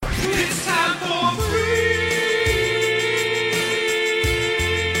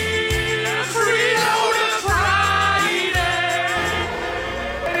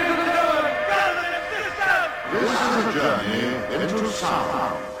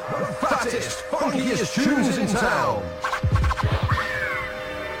fattest, funkiest tunes in town.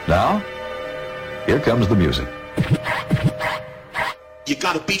 Now, here comes the music. You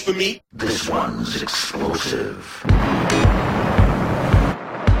got a beat for me? This one's explosive.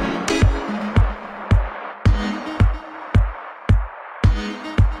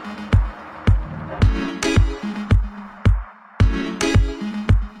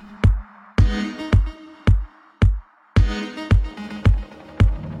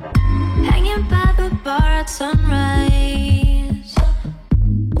 Hanging by the bar at sunrise,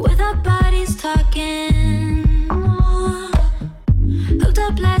 with our bodies talking. Hooked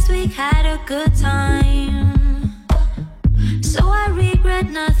up last week, had a good time, so I regret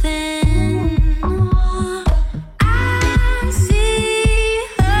nothing. I see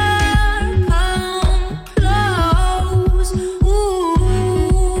her come close. Ooh,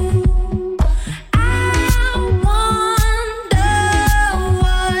 I wonder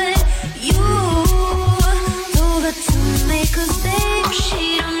what you told her to make us stay. She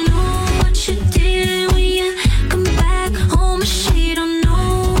don't know what you did when you come back home. She don't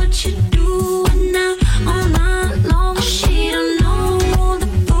know what you do now all night long. She don't know the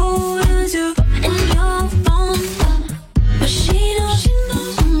photos you in your phone, but she knows.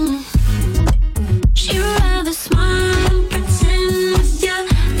 She'd rather smile and pretend with you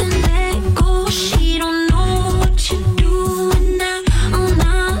than let go. She don't know what you do now all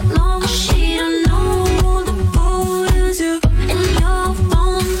night long. She don't know the photos you in your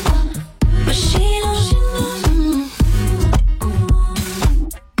phone, but she knows.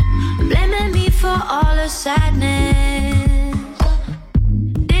 Blaming me for all the sadness,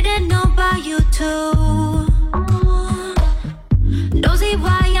 didn't know about you too. Nosy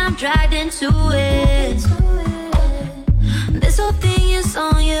why I'm dragged into it. This whole thing is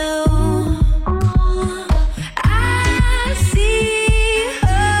on you. I see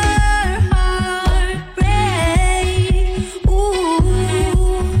her heart break. Ooh,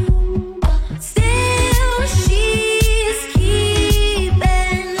 still she's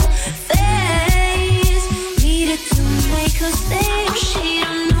keeping face. Needed to make her stay. She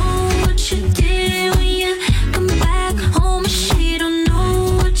don't know what you did when you come back home. She don't know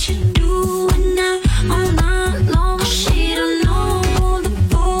what you do now all night long. She don't know the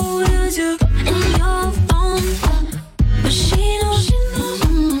photos you in your phone, but she knows.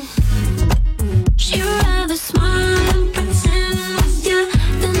 She'd rather smile and pretend with you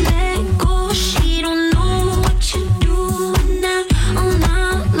than let go. She don't know what you do now all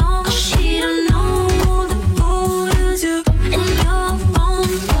night long. She don't know the photos you in your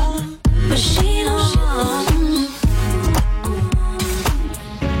phone, but she knows.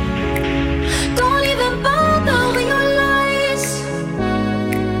 Don't even bother with your lies.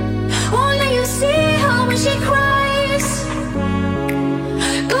 Won't let you see her when she cries.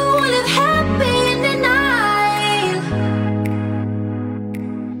 Go and live happy in the night.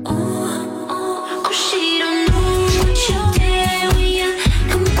 Oh, she don't know what you did when you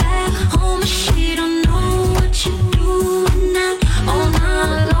come back home. She don't know what you do now all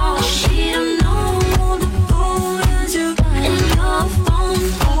night long. She don't know the photos you in your phone,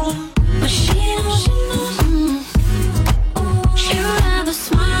 but she knows. She'd rather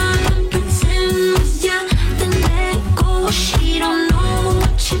smile and pretend with you than let go. She don't know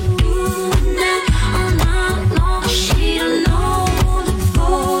what you do now all night long. She don't know the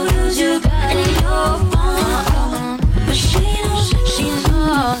photos you got in your phone, but she knows. She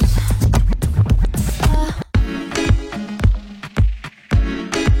knows.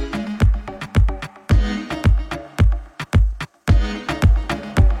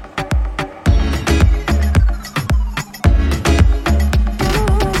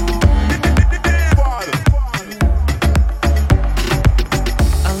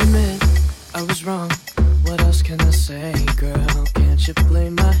 I'll admit I was wrong. What else can I say, girl? Can't you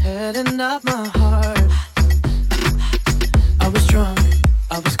blame my head and not my heart? I was drunk,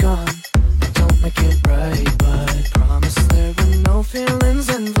 I was gone. Don't make it right, but promise there were no feelings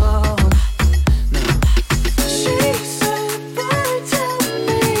involved. No. She said, boy, tell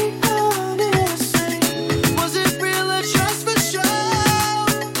me honestly, was it real or just for show?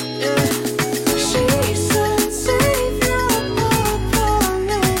 Yeah. She said, save your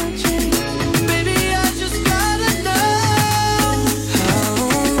apology. Baby, I just gotta know. How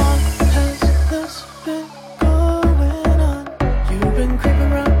long has this been going on? You've been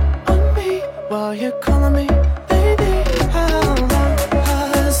creeping around on me while you're calling me baby. How long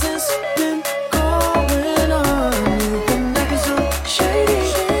has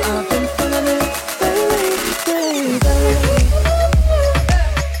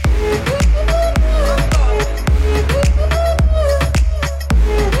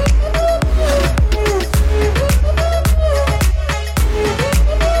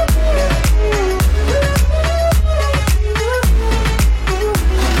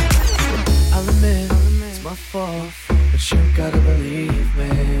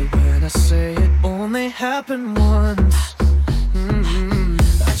happen once.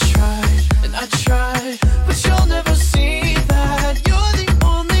 I tried and I tried, but you'll never see that. You're the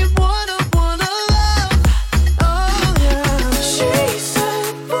only one I wanna love. Oh yeah. She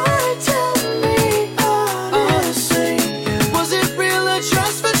said, boy, tell me honestly, was it real or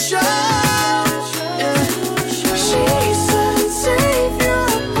just for show? Yeah. She said, save your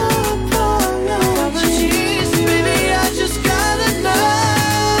apologies, baby, I just gotta know.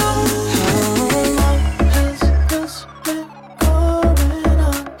 How long has this been going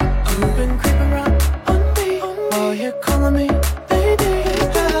on? You've been creeping around on me while you're calling me baby.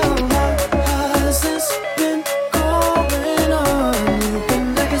 How long has this been going on? You've been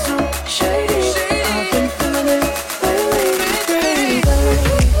acting so shady. I've been feeling it lately, baby.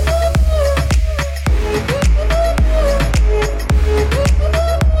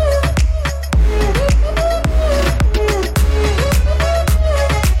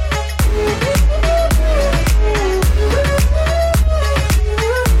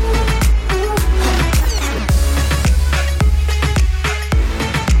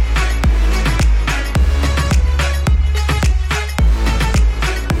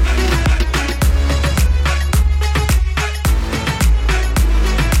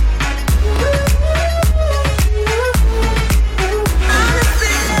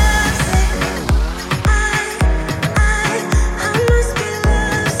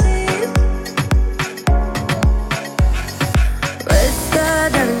 Red sky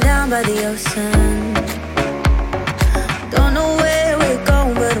driving down by the ocean. Don't know where we're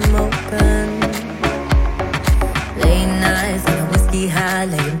going, but I'm open. Late nights on a whiskey high,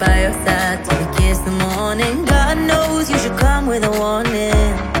 laying by your side till we kiss the morning. God knows you should come with a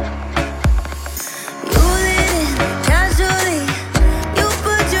warning. You lit it casually. You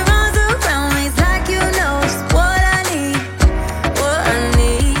put your arms around me, it's like you know just what I need, what I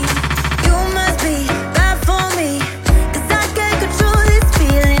need. You must be bad for me, 'cause I can't control this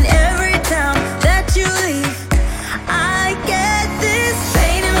feeling every time that you leave. I get this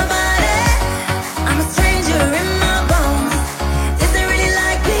pain in my body. I'm a stranger in my bones. Is it really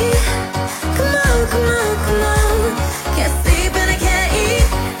like me? Come on, come on, come on. Can't sleep and I can't eat.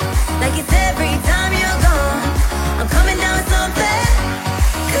 Like it's every time you're gone, I'm coming down with something.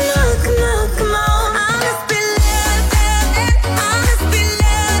 Come on, come on, come on. I must be living, I must be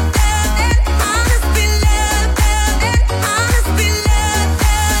living, I must be living, I must be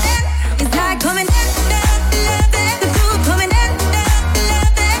living. It's like coming in, the truth coming in,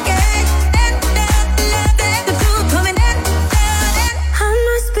 the truth coming in. I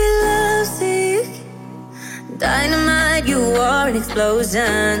must be lovesick. Dynamite, you are an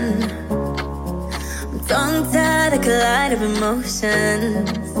explosion. I'm tongue-tied, I collide of emotions.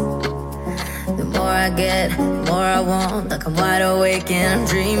 The more I get, the more I want. Like I'm wide awake and I'm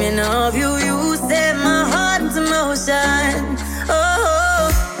dreaming of you. You set my heart into motion. Oh,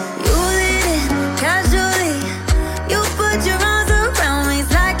 you lit it casually. You put your arms around me,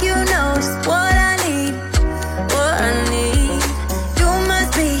 it's like you know just what I need, what I need. You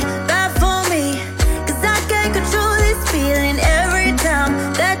must be bad for me, 'cause I can't control this feeling every time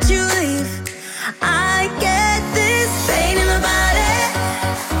that you leave. I get this pain in my body.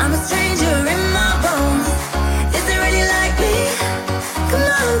 I'm a stranger in my bones. Is it really like me? Come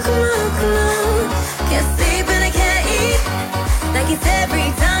on, come on, come on. Can't sleep and I can't eat. Like it's every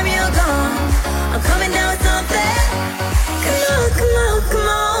time you're gone, I'm coming down with something. Come on, come on, come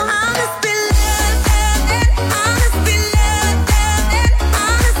on. I must be living, I must be living, I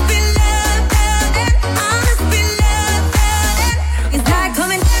must be living, I must be living. It's like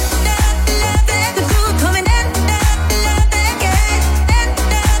coming in, the truth coming in,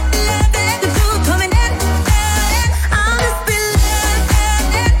 the truth coming in. I must be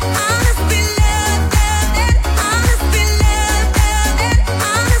living, I must be living, I must be living,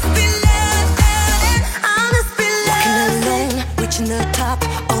 I must be living, I must be Walking living. alone, reaching the top.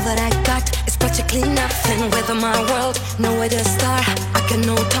 All that I got is practically nothing. Within my world, nowhere to start. I got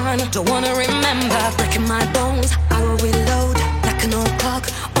no time, don't wanna remember. Breaking my bones, I will reload like an old clock.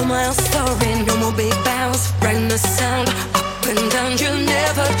 All my own story, no more big bounce. Ring the sound, up and down. You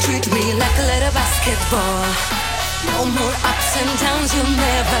never treat me like a little basketball. No more ups and downs. You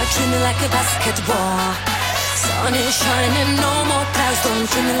never treat me like a basketball. Sun is shining, no more clouds. Don't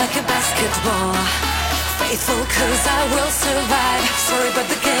treat me like a basketball. Faithful, 'cause I will survive. Sorry, but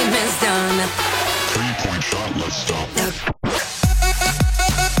the game is done. 3-point shot, let's stop.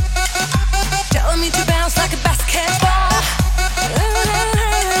 Telling me to bounce like a basketball.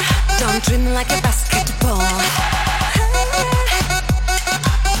 Don't treat me like a basketball.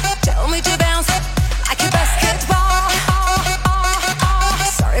 Tell me to bounce like a basketball.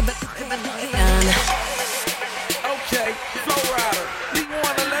 Sorry, but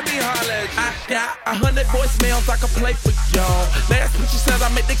they voicemails I could play for y'all. Last week she said I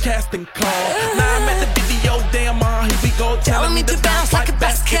made the casting call. Now I'm at the video, damn, here we go. Telling me to bounce like a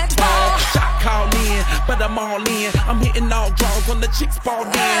basketball. Shot called in, but I'm all in. I'm hitting all draws when the chicks ball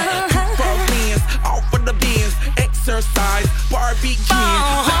in. Fall wins, all for the bins. Exercise, Barbie Ken.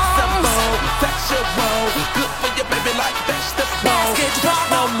 Flexible, sexual. Good for your baby like vegetable. Just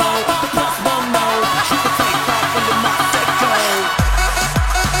no more, plus no more. You can take off under my second.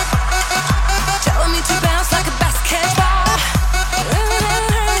 Telling me to bounce like a basketball.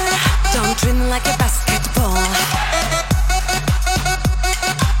 Don't treat me like a basketball.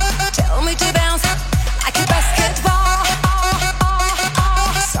 Tell me to bounce like a basketball.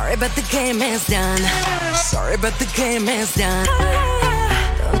 Sorry, but the game is done. Sorry, but the game is done.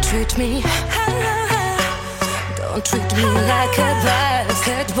 Don't treat me. Don't treat me like a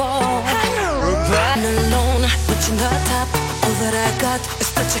basketball. I'm alone, reaching the top. All that I got is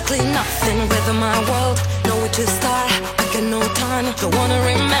practically nothing. Whether my world, nowhere to start. I got no time, don't wanna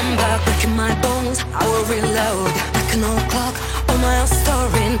remember. Breaking my bones, I will reload. Like an old clock, on my own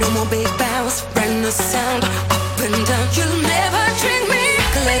story. No more big bounce, brand new sound. Up and down, you'll never treat me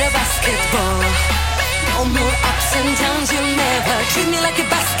like a little basketball. No more ups and downs, you'll never treat me like a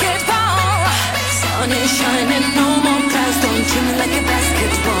basketball. Sun is shining, no more clouds. Don't treat me like a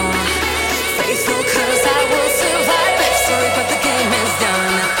basketball. Faithful, cause I will survive. Sorry, but the game is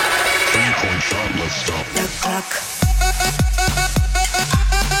done. 3-point shot, let's stop. The clock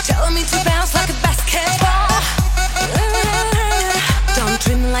telling me to bounce like a basketball. Don't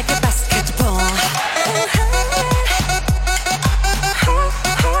treat me like a basketball.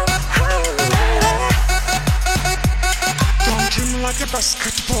 Don't treat me like a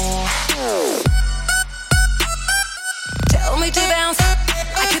basketball. Tell me to bounce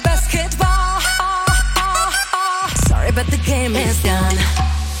like a basketball. Sorry, but the game is done.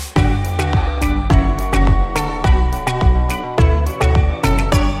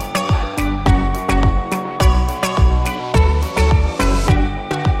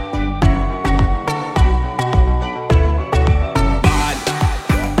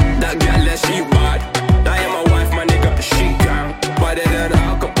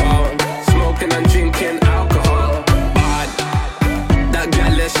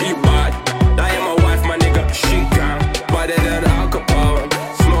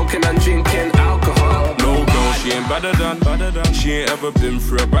 She ain't ever been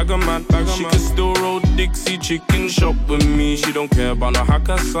through a bag of man. She can still roll Dixie chicken shop with me. She don't care about no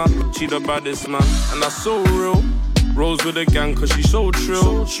hacker son. She the baddest man, and that's so real. Rolls with a gang cause she so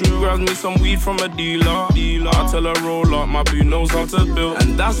trill. She grabs me some weed from a dealer. I tell her roll up, my boo knows how to build.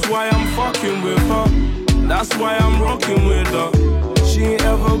 And that's why I'm fucking with her. That's why I'm rocking with her. She ain't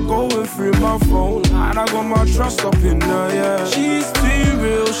ever going through my phone, and I got my trust up in her, yeah. She's too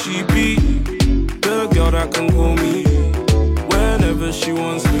real, she be the girl that can call me whenever she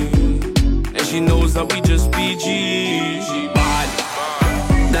wants me. And she knows that we just PG. She bad,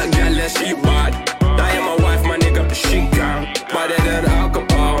 that girl that she bad. That ain't my wife, my nigga, she can. Better than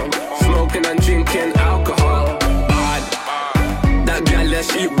alcohol, smoking and drinking alcohol. Bad, that girl that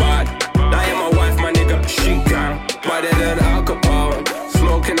she bad. That ain't my wife, my nigga, she can. Better than alcohol,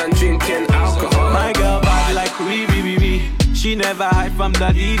 smoking and drinking alcohol. My girl bad like we. She never hide from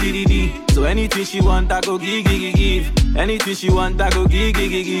the D. So anything she want, I go give. Anything she want, I go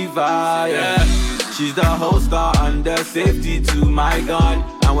give. Ah, yeah. She's the whole star under safety to my gun.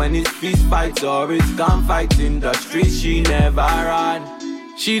 And when it's fist fights or it's gunfights in the streets, she never run.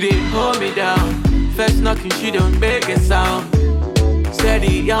 She did hold me down. First knocking, she don't make a sound.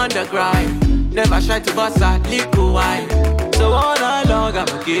 Steady on the grind. Never try to bust out liquor wine. So all night long,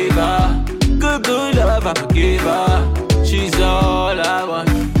 I'ma give her good love, I'ma give her. She's all I want.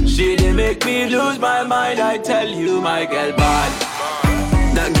 She didn't make me lose my mind. I tell you, my girl bad.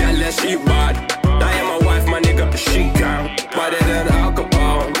 That girl that she bad. That ain't my wife, my nigga, she can. Better than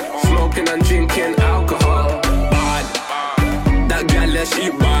alcohol, smoking and drinking alcohol. Bad. That girl that she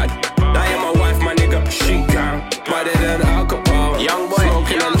bad. That ain't my wife, my nigga, she can. Better than alcohol, young boy,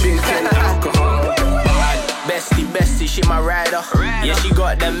 smoking and drinking alcohol. Bestie, she my rider. Yeah, she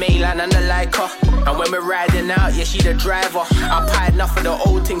got the mainline and the Leica. And when we're riding out, yeah, she the driver. I pied enough of the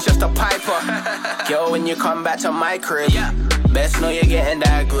old things just to pipe her. Girl, when you come back to my crib, best know you're getting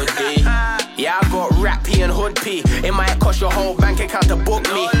that good D. Yeah, I got rap P and hood P. It might cost your whole bank account to book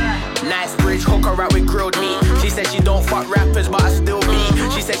me. Nice bridge, hook her out with grilled meat. She said she don't fuck rappers, but I still be.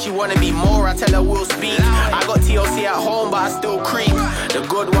 She said she wanna be more, I tell her we'll speak. I got TLC at home, but I still creep. The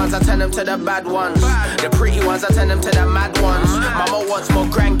good ones, I turn them to the bad ones. The pretty ones, I turn them to the mad ones. Mama wants more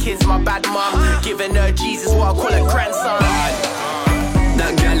grandkids, my bad mom. Giving her Jesus, what I call a grandson.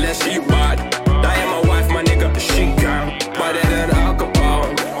 That girl that she bad. That ain't my wife. she got better than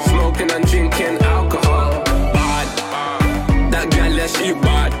alcohol. Smoking and drinking alcohol. Bad, that girl, yeah, she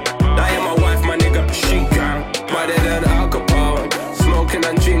bad. I am my wife, my nigga, she got better than alcohol. Smoking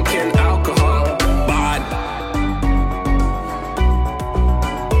and drinking alcohol. Bad.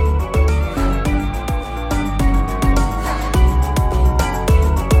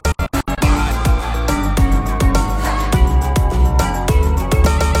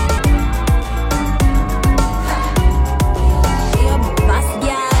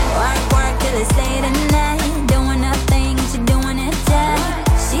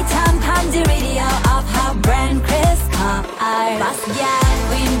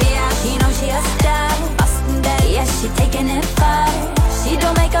 She taking it far. She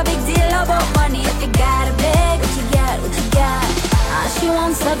don't make a big deal about money. If you got a big, what you got, what you got? She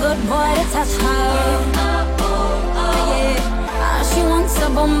wants a good boy to touch her. Yeah. She wants a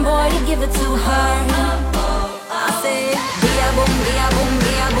boom boy to give it to her. I say, be a boom, be a boom,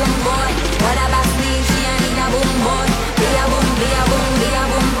 be a boom boy. What about me? She ain't need a boom boy. Be a boom, be a boom, be a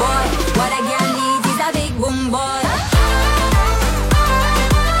boom boy. What a girl needs is a big boom boy.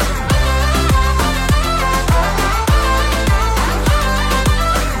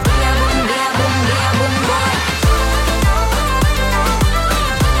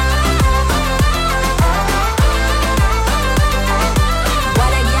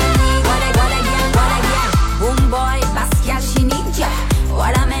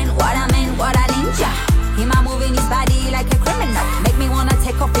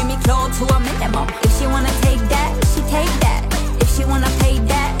 To a minimum. If she wanna take that, she take that. If she wanna pay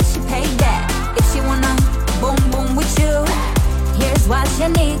that, she pay that. If she wanna boom boom with you, here's what you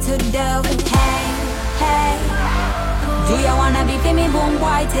need to do. Hey, hey, do you wanna be for me boom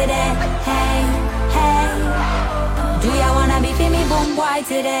boy today? Hey, hey, do you wanna be for me boom boy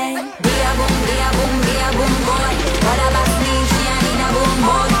today? Be a boom, be a boom, be a boom boy. What about me? She ain't need a boom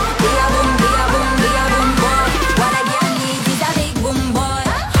boy. Be a boom, be a boom, be a boom boy. What a girl needs is a big boom boy.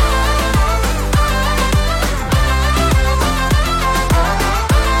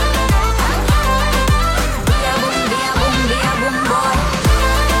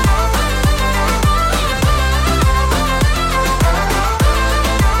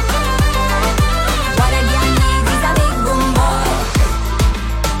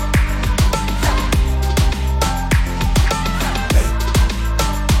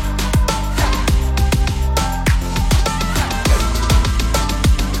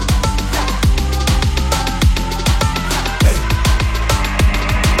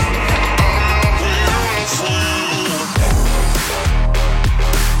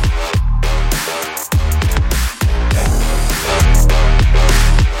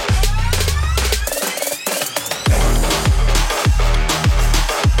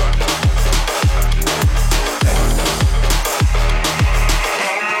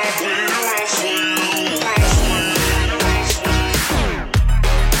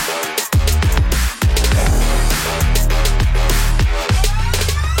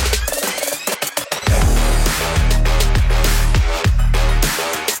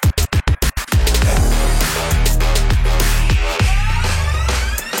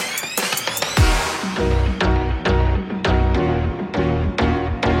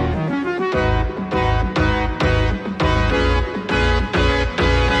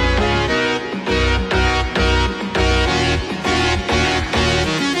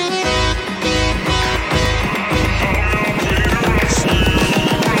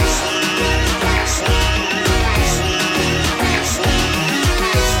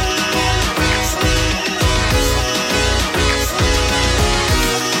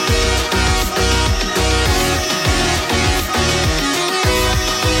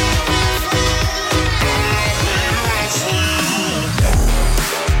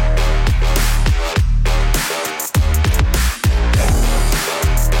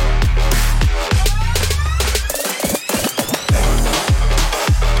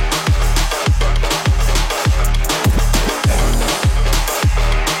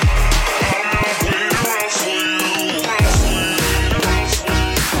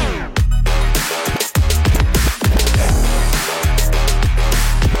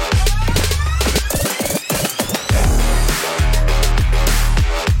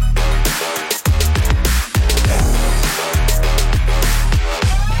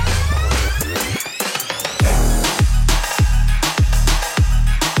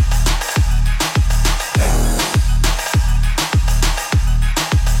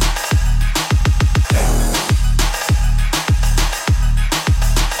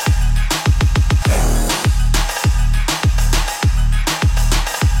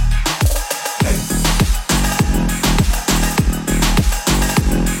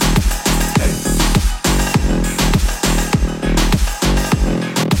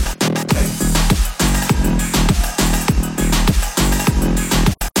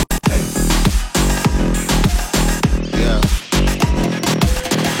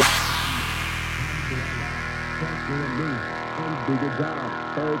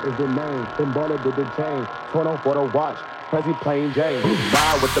 Berg is the name. Then Baller did the chain. Torn off for the watch. Prezi plain Jane.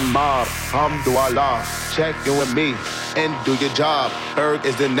 Ride with the mob. Alhamdulillah. Check you and me and do your job. Berg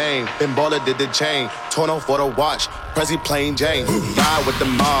is the name. Then Baller did the chain. Torn off for the watch. Prezi plain Jane. Ride with the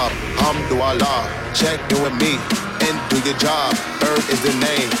mob. Alhamdulillah. Check you and me and do your job. Berg is the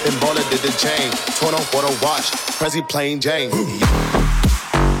name. Then Baller did the chain. Torn off for the watch. Prezi plain Jane.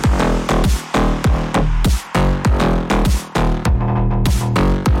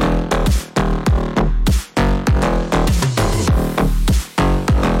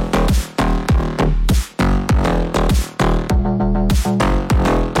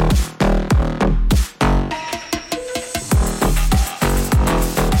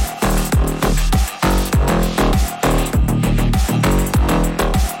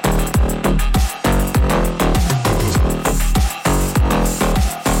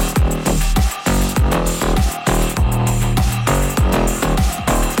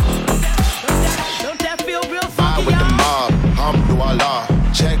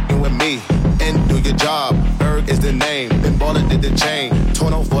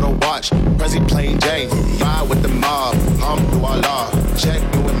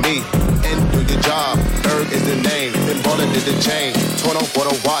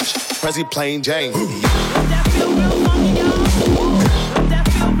 Prezi plain Jane. Don't that feel real funky, y'all? Don't that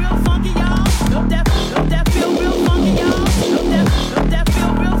feel real funky, y'all? Don't that feel real funky, y'all? Don't that feel real funky? Don't that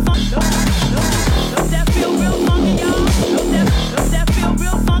feel real funky, y'all? Don't that feel real funky, y'all? Don't that feel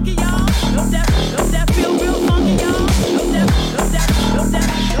real funky, y'all? Don't that feel real funky, y'all?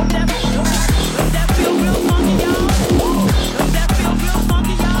 Don't that feel real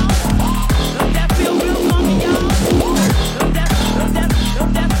funky, y'all? Don't that feel real funky, y'all? Don't that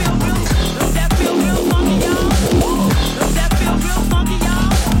feel real. Don't that feel real funky, y'all? Don't that feel real funky, y'all?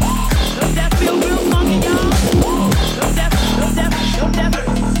 Don't that feel real funky, y'all? Don't that.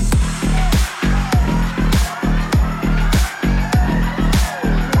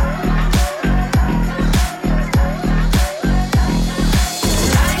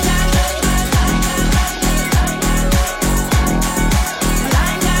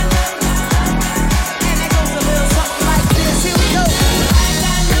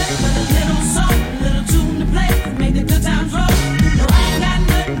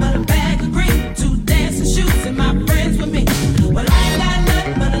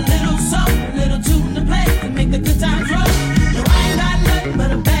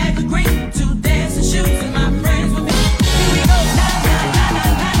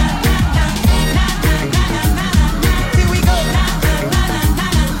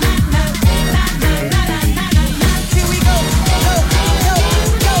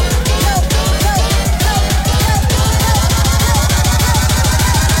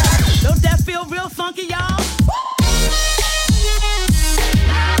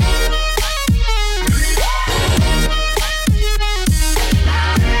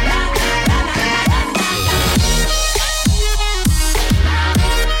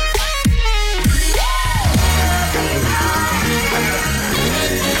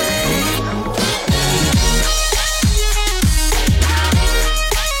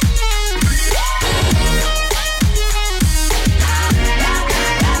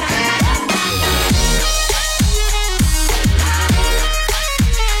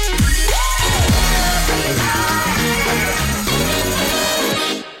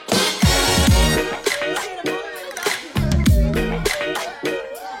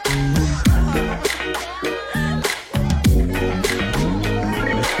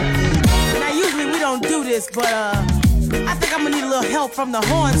 this, but I think I'm gonna need a little help from the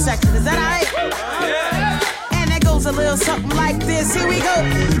horn section. Is that all right? Yeah. And that goes a little something like this. Here we go.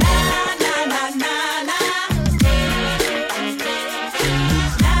 Na, na, na, na, na.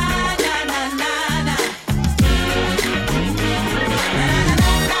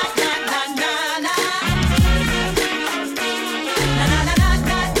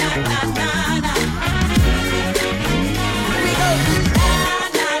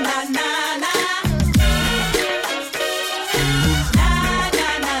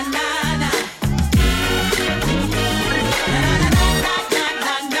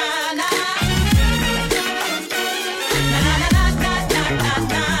 Na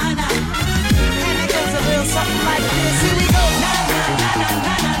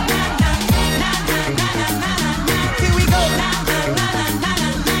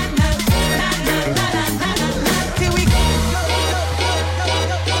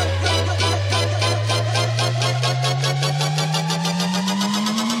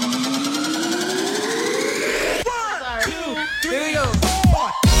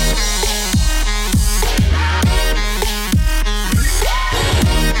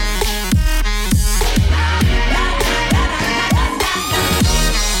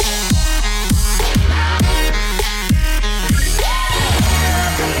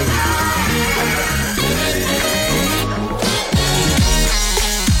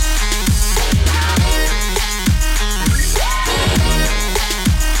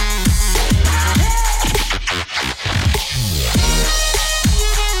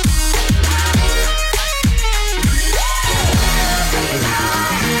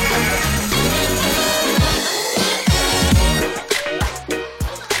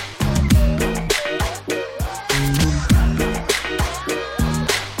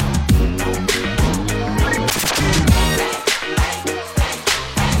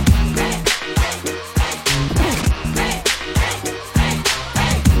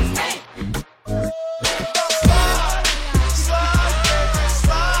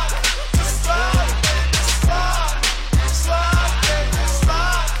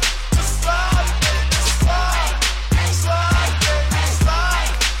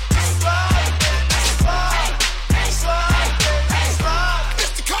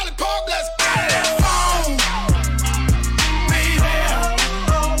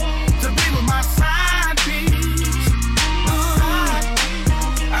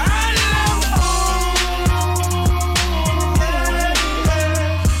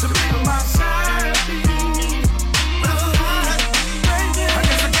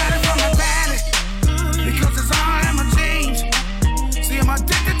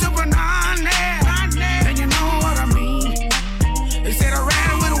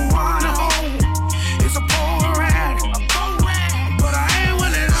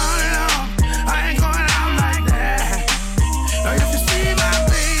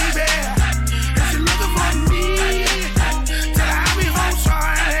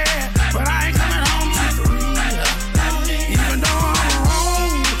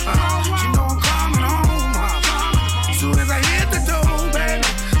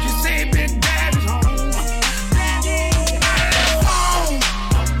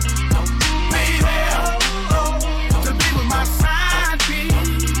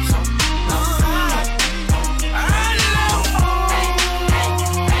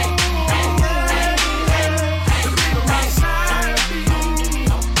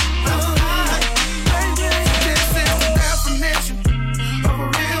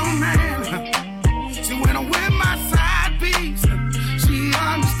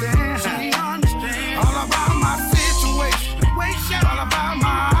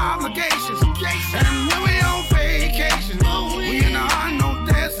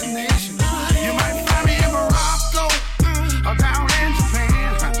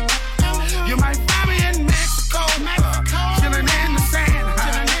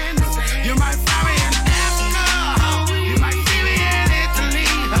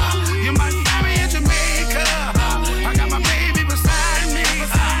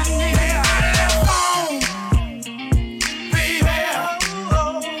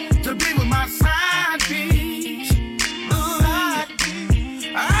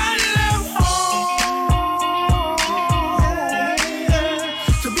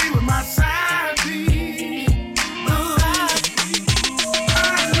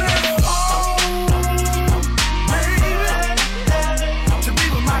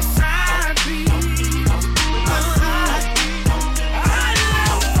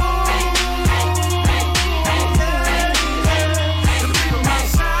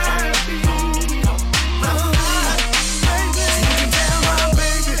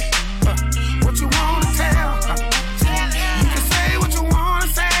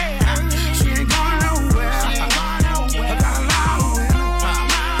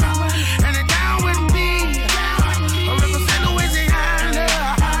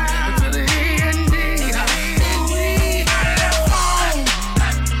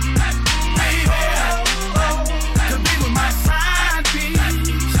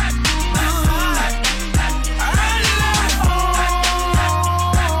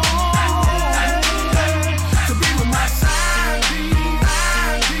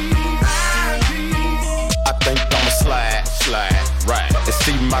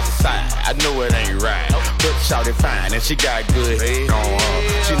I know it ain't right. But shawty fine and she got good head on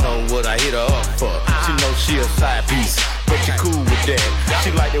her. She know what I hit her up for. She know she a side piece, but she cool with that.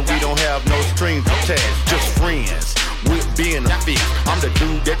 She like that we don't have no strings attached, just friends with being a fit. I'm the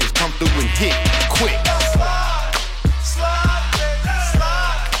dude that just come through and hit quick.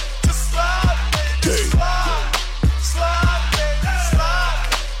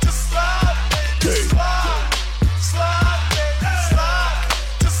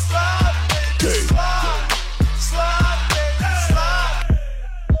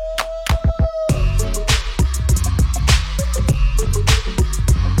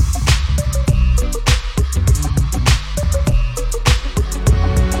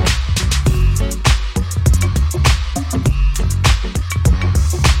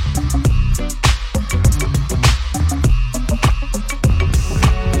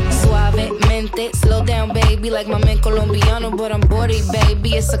 Like my man Colombiano, but I'm Bordy,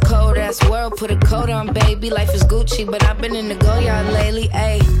 baby. It's a cold ass world, put a coat on, baby. Life is Gucci, but I've been in the Goyard lately,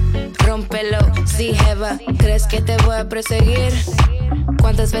 ayy. Rompelo, si jeva, ¿crees que te voy a perseguir?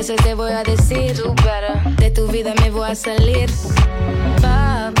 ¿Cuántas veces te voy a decir? De tu vida me voy a salir.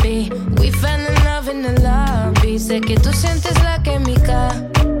 Papi, we fell in love in the lobby. Sé que tú sientes la química.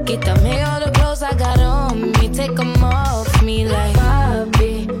 Quítame all the clothes I got on me, take them off me like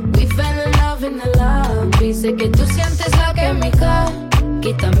papi. We fell in love in the lobby. Sé que tú sientes la química.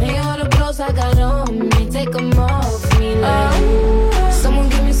 Quítame all the clothes I got on me, take them off me like someone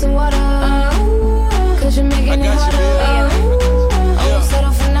give me some water. Cause you're making it harder. I won't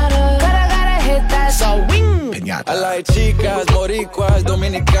settle for nada. Gotta hit that. So wing. I like chicas, boricuas,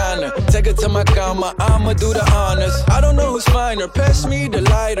 dominicana. Take her to my cama, I'ma do the honors. I don't know who's finer, pass me the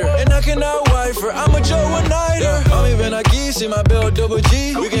lighter. And I can outwife her, I'm a Joe one-nighter. Mami, ven aquí, see my bill, double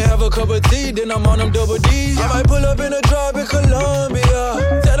G. We can have a cup of tea, then I'm on them double D's. I might pull up in a drop in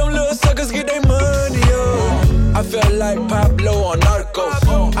Colombia. Tell them little suckers get their money, yo. I feel like Pablo on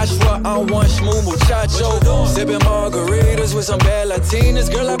Narcos. I swear I'm one smooth muchacho. Sipping margaritas with some bad Latinas.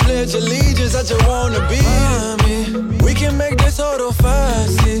 Girl, I pledge allegiance, I just wanna be mommy. We can make this auto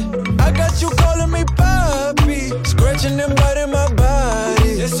fácil. I got you calling me papi. Scratching and biting my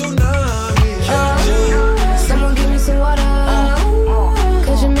body. It's tsunami. Someone give me some water.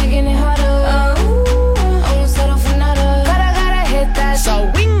 Cause you're making it harder. I won't settle for nada. Gotta hit that.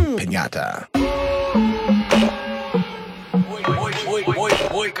 So wing. Piñata.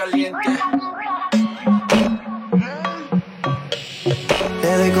 Muy caliente.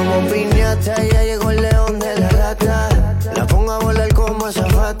 Le doy como piñata, ya llegó el león de la lata. La pongo a volar como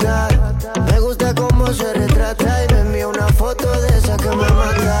azafata. Me gusta cómo se retrata y me envía una foto de esa que me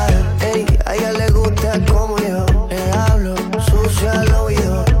mata. Ey, a ella le gusta como yo le hablo sucio al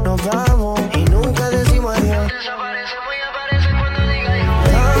oído. Nos vamos y nunca decimos adiós. Desaparecemos y aparece cuando diga yo.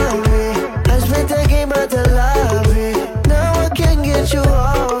 Mami, let's be taking back the lobby. Now I can't get you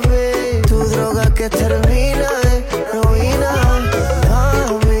off me. Tu droga que termina de ruina.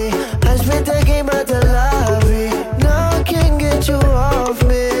 Mami, let's be taking back the lobby. Now I can't get you off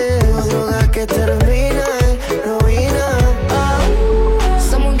me. Tu droga que termina de ruina.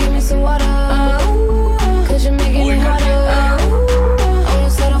 Someone give me some water. Cause you're making it harder. I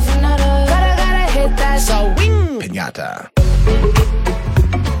won't settle for nada. Gotta hit that. So wing. Piñata.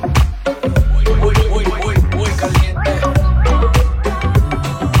 Muy caliente.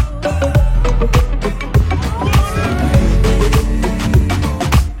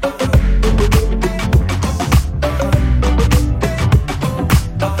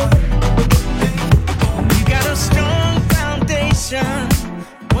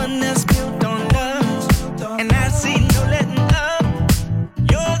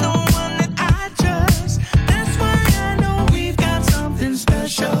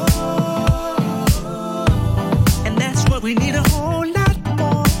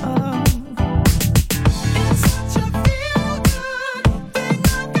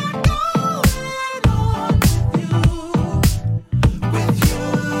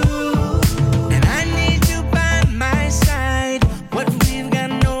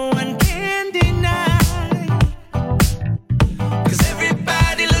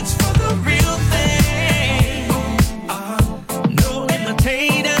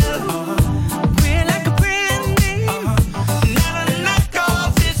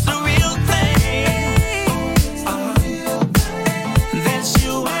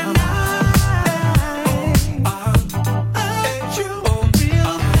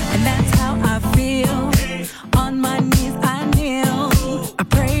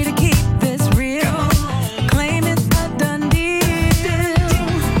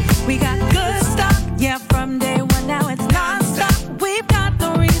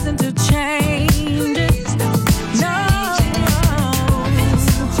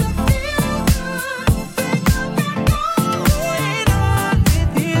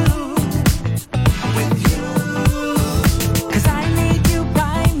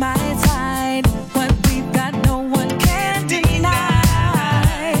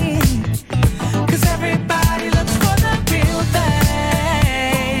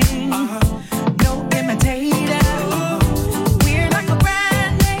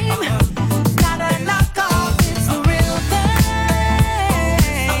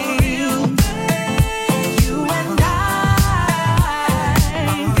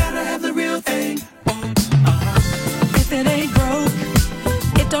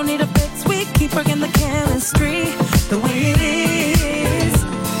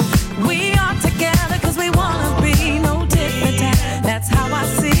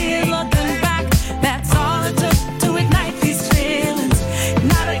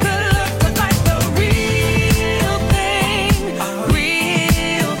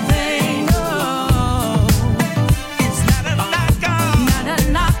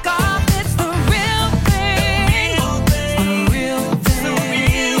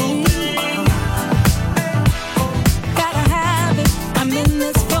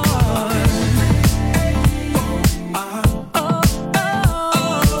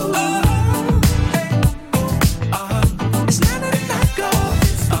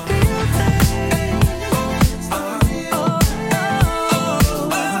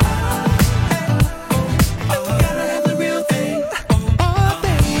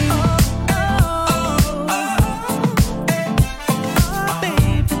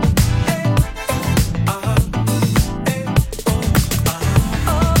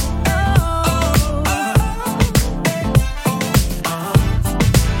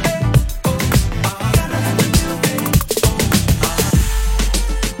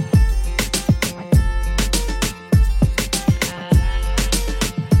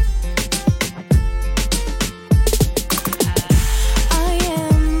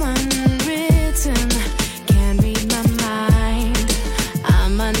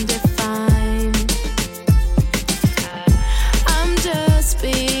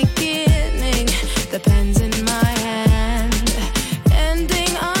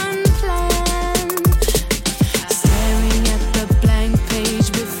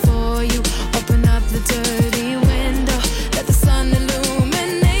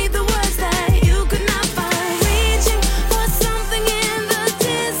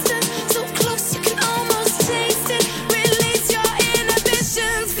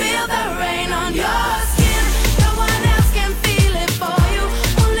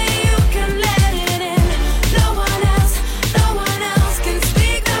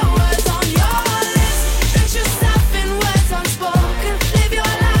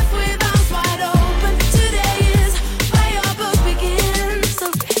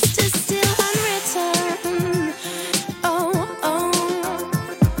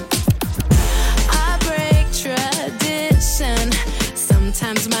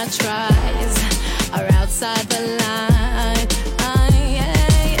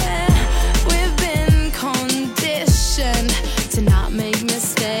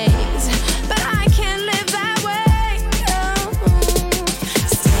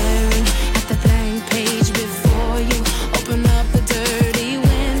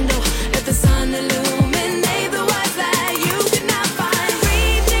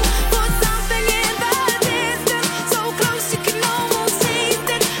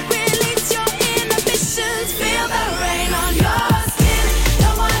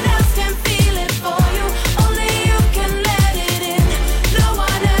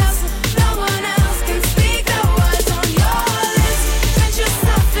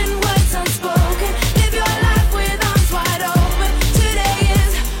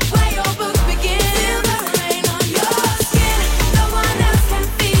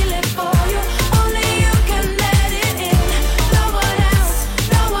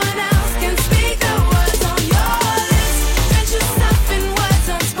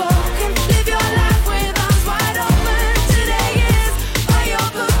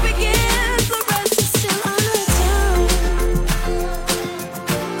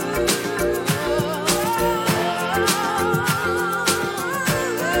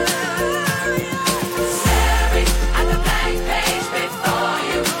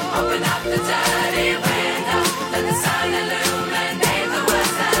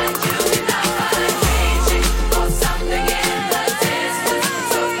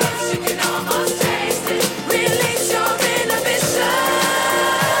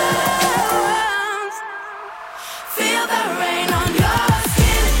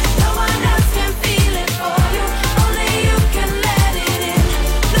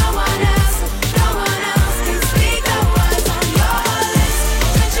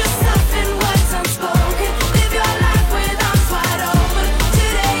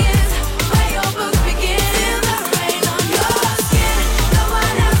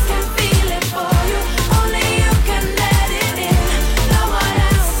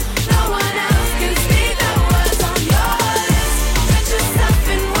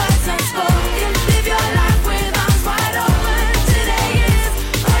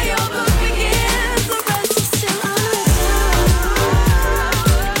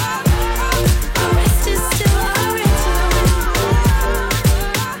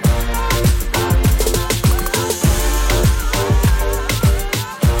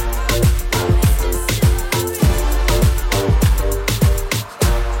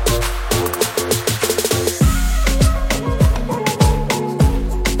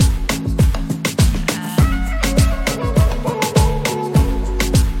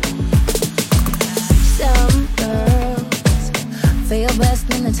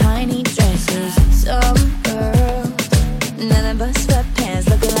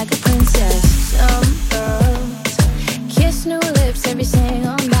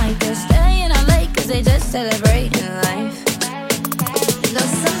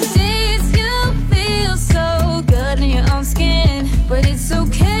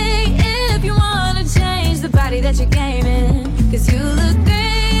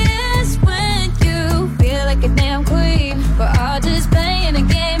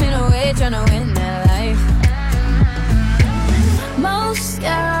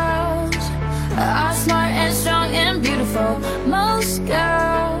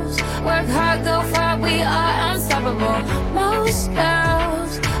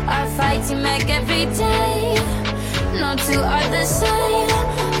 every day. No two are the same. I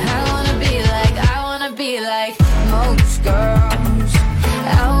wanna be like most girls.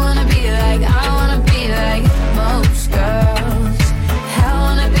 I wanna be like most girls. I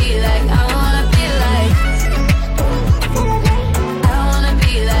wanna be like I wanna be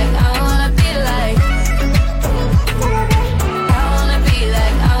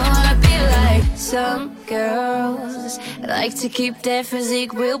like some girls like to keep their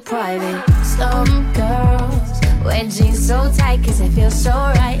physique real private. Some girls wear jeans so tight cause they feel so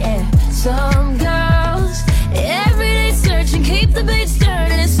right, yeah. Some girls everyday searching, keep the beat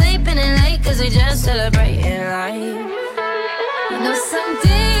stirred and sleeping in late cause they just celebrating life. You know some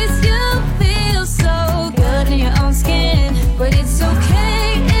days you feel so good in your own skin, but it's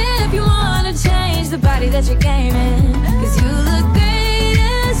okay if you wanna change the body that you're gaming. Cause you look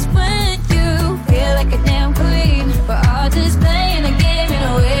greatest when you feel like a damn queen. We're all just playing a game, you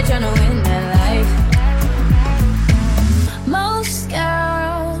know we're trying to win that life. Most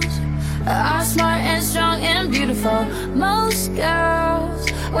girls are smart and strong and beautiful. Most girls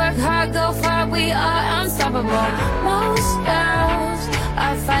work hard, go far, we are unstoppable. Most girls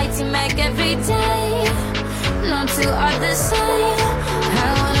are fighting back every day. No two are the same. I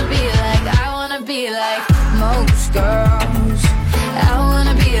wanna be like most girls. I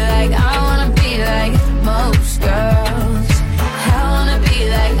wanna be like most girls. I wanna be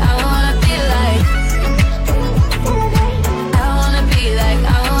like I wanna be like most girls.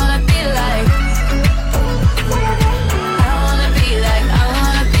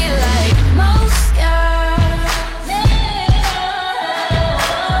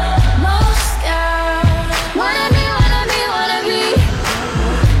 Most girls. Wanna be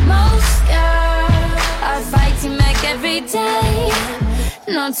most girls are fighting back every day.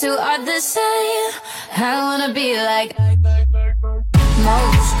 No two are the same. I wanna be like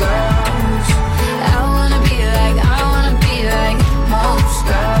most girls. I wanna be like most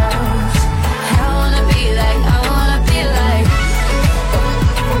girls. I wanna be like I wanna be like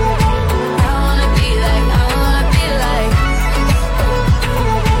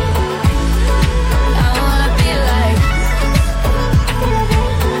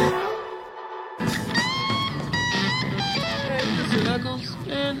Hey, listen, Echoes,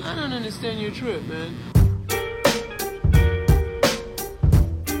 man, I don't understand your trip, man.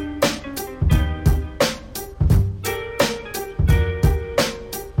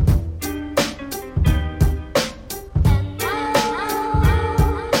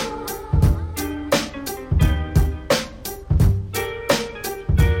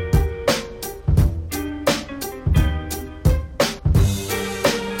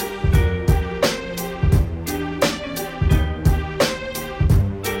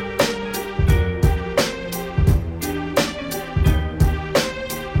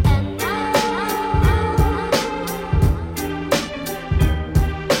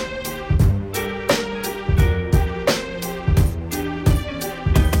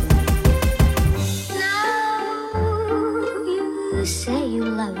 You say you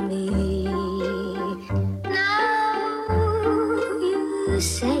love me. No, you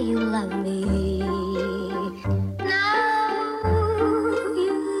say you love me. No,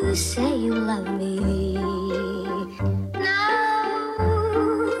 you say you love me. No,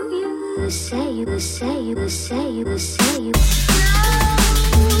 you say you say you say you say you.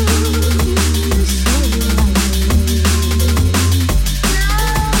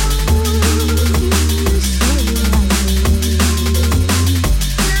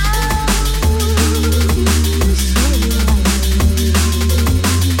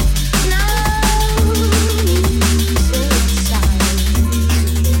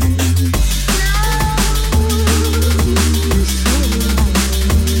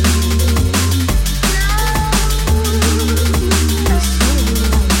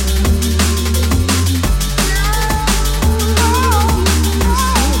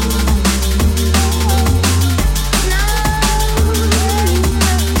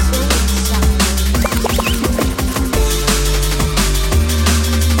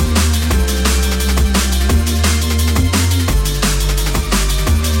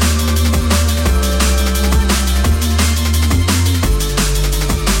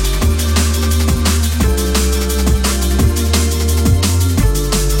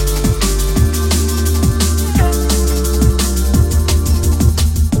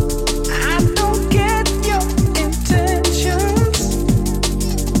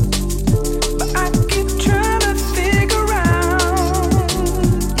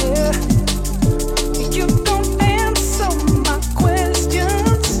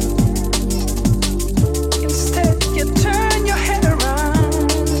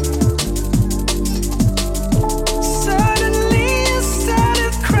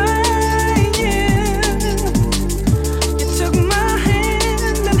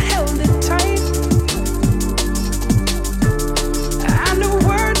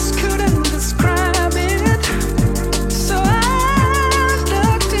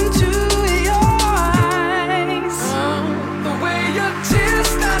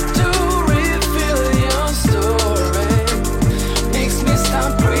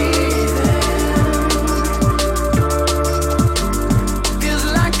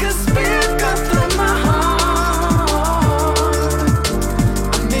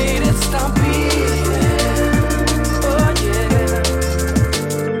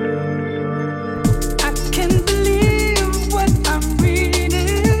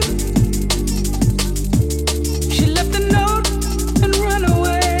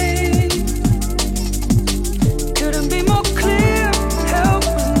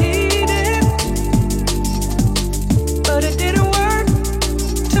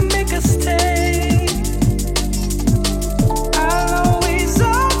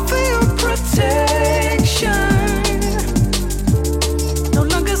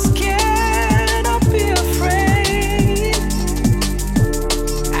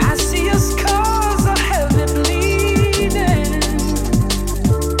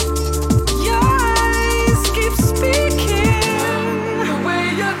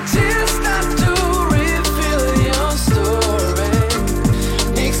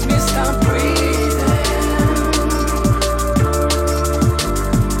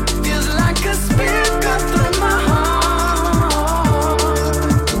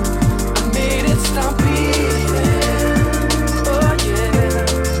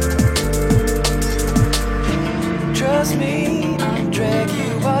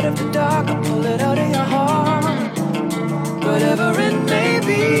 of the dark, I'll pull it out of your heart. Whatever it may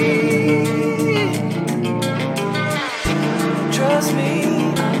be, trust me,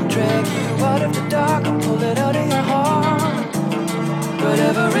 I'll drag you out of the dark, I'll pull it out of your heart.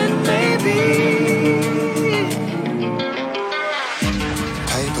 Whatever it may be.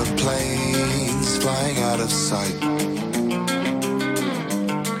 Paper planes flying out of sight.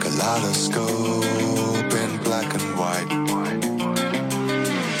 Kaleidoscope in black and white.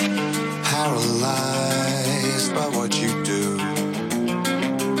 Paralyzed by what you do.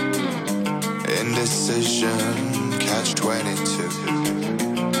 Indecision, catch 22.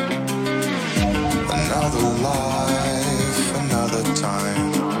 Another lie.